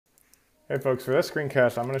Hey folks, for this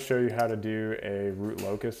screencast, I'm going to show you how to do a root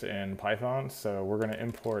locus in Python. So we're going to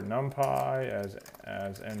import numpy as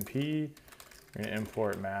np. We're going to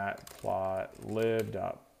import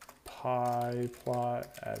matplotlib.pyplot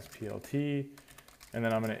as plt. And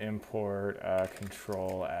then I'm going to import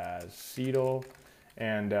control as cdl.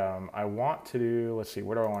 And I want to do, let's see,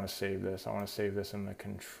 where do I want to save this? I want to save this in the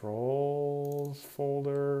controls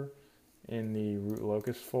folder, in the root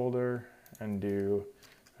locus folder, and do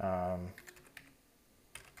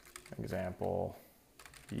example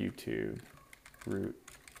YouTube root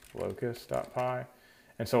locus.py.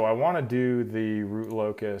 And so I want to do the root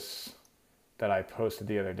locus that I posted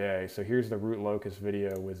the other day. So here's the root locus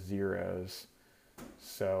video with zeros.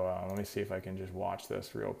 So let me see if I can just watch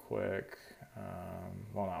this real quick.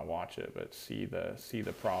 Well, not watch it, but see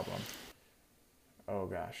the problem. Oh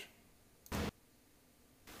gosh.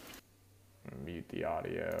 Mute the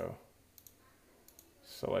audio.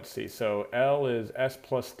 So let's see, so L is s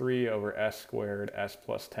plus 3 over s squared, s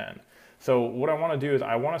plus 10. So what I want to do is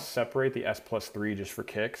I want to separate the s plus 3 just for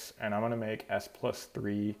kicks, and I'm going to make s plus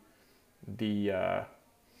 3 the, actually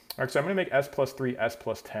I'm going to make s plus 3, s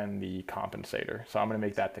plus 10 the compensator. So I'm going to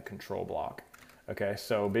make that the control block. Okay,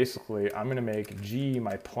 so basically I'm going to make g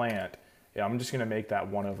my plant. Yeah, I'm just going to make that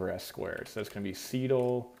 1 over s squared. So it's going to be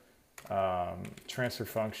cdl, transfer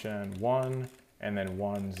function 1, and then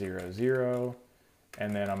 1, 0, 0.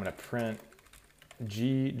 And then I'm going to print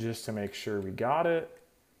G just to make sure we got it.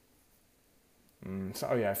 So,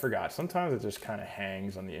 oh yeah, I forgot. Sometimes it just kind of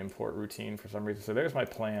hangs on the import routine for some reason. So there's my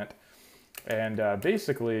plant. And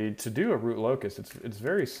basically, to do a root locus, it's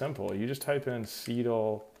very simple. You just type in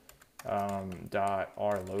cdl dot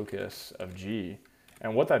rlocus of G.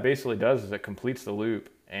 And what that basically does is it completes the loop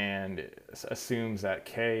and assumes that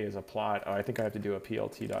K is a plot. Oh, I think I have to do a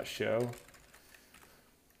plt.show.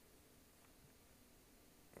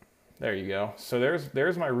 There you go. So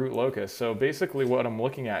there's my root locus. So basically what I'm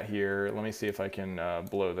looking at here, let me see if I can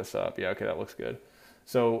blow this up. Yeah, okay, that looks good.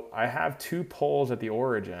 So I have 2 poles at the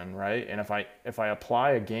origin, right? And if I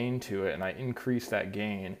apply a gain to it and I increase that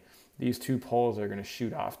gain, these 2 poles are going to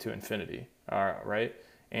shoot off to infinity, right?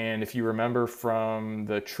 And if you remember from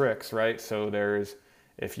the tricks, right? So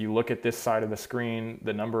if you look at this side of the screen,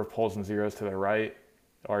 the number of poles and zeros to the right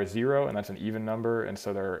are 0, and that's an even number, and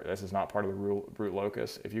so this is not part of the root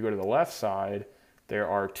locus. If you go to the left side, there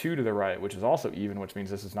are 2 to the right, which is also even, which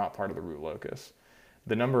means this is not part of the root locus.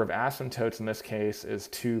 The number of asymptotes in this case is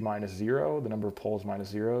 2 minus 0, the number of poles minus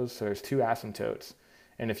zeros, so there's 2 asymptotes.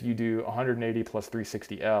 And if you do 180 plus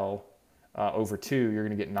 360L over 2, you're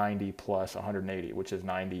going to get 90 plus 180, which is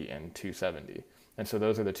 90 and 270. And so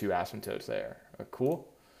those are the 2 asymptotes there. Cool?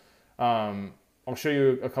 I'll show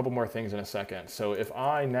you a couple more things in a second. So if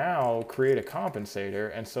I now create a compensator,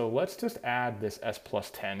 and so let's just add this s plus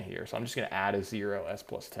 10 here. So I'm just going to add a 0 s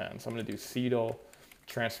plus 10. So I'm going to do cdl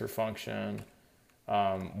transfer function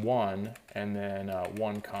 1 and then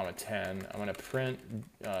 1 comma 10. I'm going to print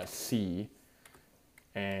C,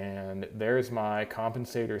 and there's my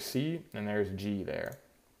compensator C, and there's G there.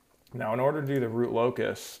 Now in order to do the root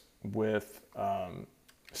locus with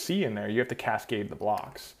C in there, you have to cascade the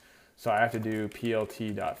blocks. So I have to do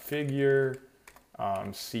plt.figure,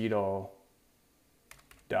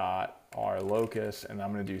 cdl.rlocus, and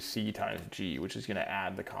I'm going to do C times G, which is going to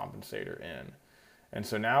add the compensator in. And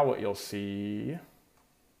so now what you'll see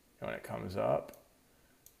when it comes up,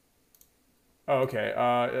 oh, okay,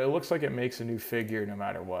 it looks like it makes a new figure no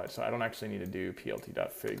matter what. So I don't actually need to do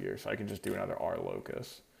plt.figure, so I can just do another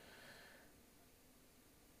rlocus.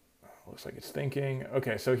 Looks like it's thinking.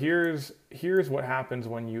 Okay, so here's what happens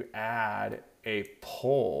when you add a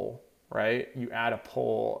pole, right? You add a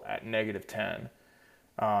pole at -10.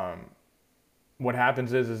 What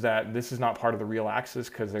happens is that this is not part of the real axis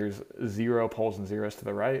because there's 0 poles and zeros to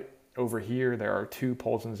the right. Over here, there are 2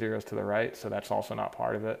 poles and zeros to the right, so that's also not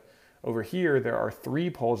part of it. Over here, there are 3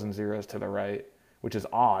 poles and zeros to the right, which is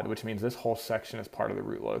odd, which means this whole section is part of the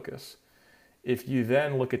root locus. If you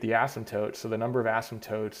then look at the asymptotes, so the number of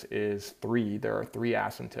asymptotes is 3. There are 3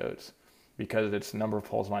 asymptotes because it's number of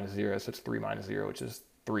poles minus 0, so it's 3 minus 0, which is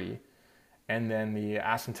 3. And then the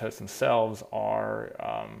asymptotes themselves are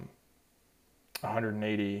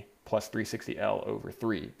 180 plus 360L over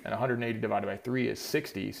 3. And 180 divided by 3 is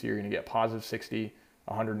 60, so you're going to get positive 60,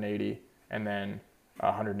 180, and then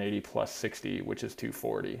 180 plus 60, which is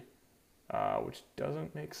 240, which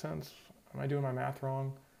doesn't make sense. Am I doing my math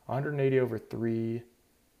wrong? 180 over 3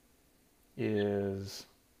 is,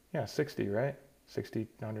 yeah, 60, right? 60,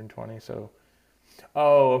 120, so,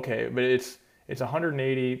 oh, okay, but it's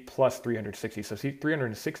 180 plus 360, so see,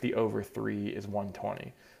 360 over 3 is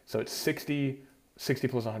 120. So it's 60 60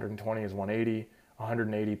 plus 120 is 180.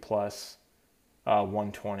 180 plus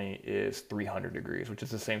 120 is 300 degrees, which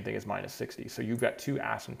is the same thing as minus 60. So you've got two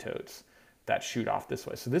asymptotes that shoot off this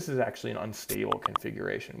way. So this is actually an unstable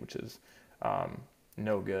configuration, which is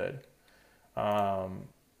no good.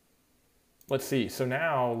 Let's see. So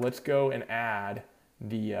now let's go and add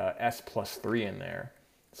the s plus 3 in there.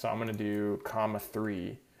 So I'm going to do comma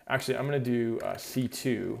 3. Actually, I'm going to do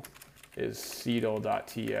c2 is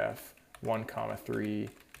cdl.tf 1 comma 3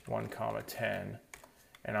 1 comma 10,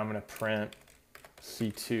 and I'm going to print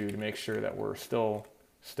c2 to make sure that we're still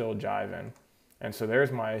jiving. And so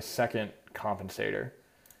there's my second compensator.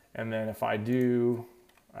 And then if I do,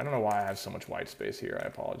 I don't know why I have so much white space here, I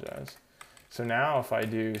apologize. So now if I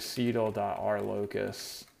do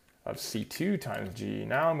cdl.rlocus of c2 times g,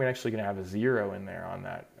 now I'm actually going to have a 0 in there on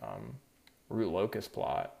that root locus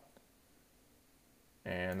plot.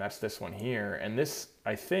 And that's this one here. And this,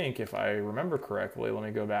 I think, if I remember correctly, let me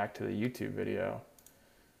go back to the YouTube video.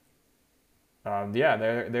 Yeah,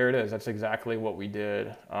 there it is. That's exactly what we did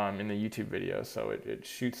in the YouTube video. So it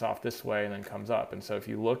shoots off this way and then comes up. And so if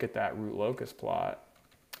you look at that root locus plot,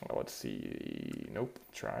 well, let's see. Nope,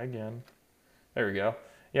 try again. There we go.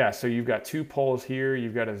 Yeah, so you've got two poles here,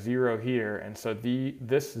 you've got a 0 here. And so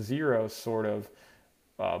this 0 sort of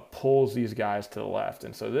pulls these guys to the left.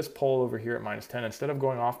 And so this pole over here at minus 10, instead of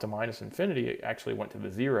going off to minus infinity, it actually went to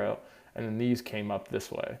the 0, and then these came up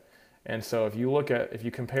this way. And so if you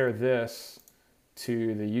compare this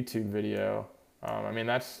to the YouTube video, I mean,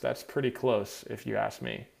 that's pretty close if you ask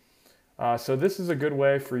me. So this is a good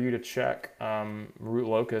way for you to check root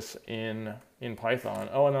locus in Python.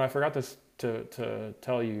 Oh, and then I forgot to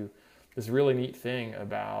tell you this really neat thing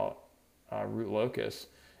about root locus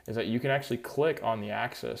is that you can actually click on the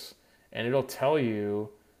axis and it'll tell you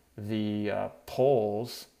the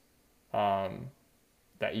poles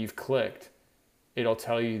that you've clicked. It'll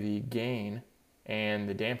tell you the gain and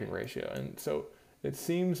the damping ratio. And so it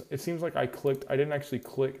seems like I didn't actually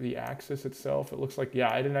click the axis itself. It looks like,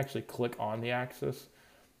 yeah, I didn't actually click on the axis.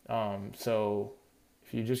 So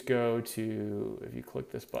if you just if you click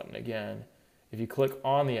this button again, if you click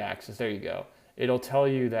on the axis, there you go. It'll tell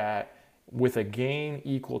you that with a gain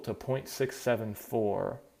equal to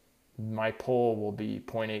 0.674, my pole will be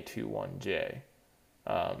 0.821J.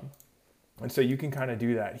 And so you can kind of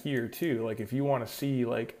do that here too. Like if you want to see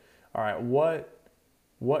like, all right,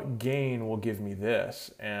 what gain will give me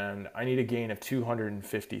this? And I need a gain of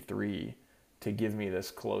 253 to give me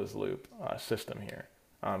this closed loop system here.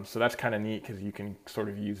 So that's kind of neat because you can sort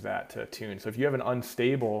of use that to tune. So if you have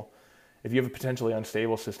a potentially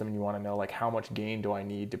unstable system and you want to know like how much gain do I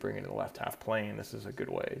need to bring it to the left half plane, this is a good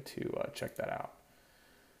way to check that out.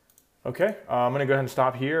 Okay, I'm going to go ahead and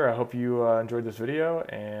stop here. I hope you enjoyed this video,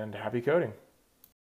 and happy coding.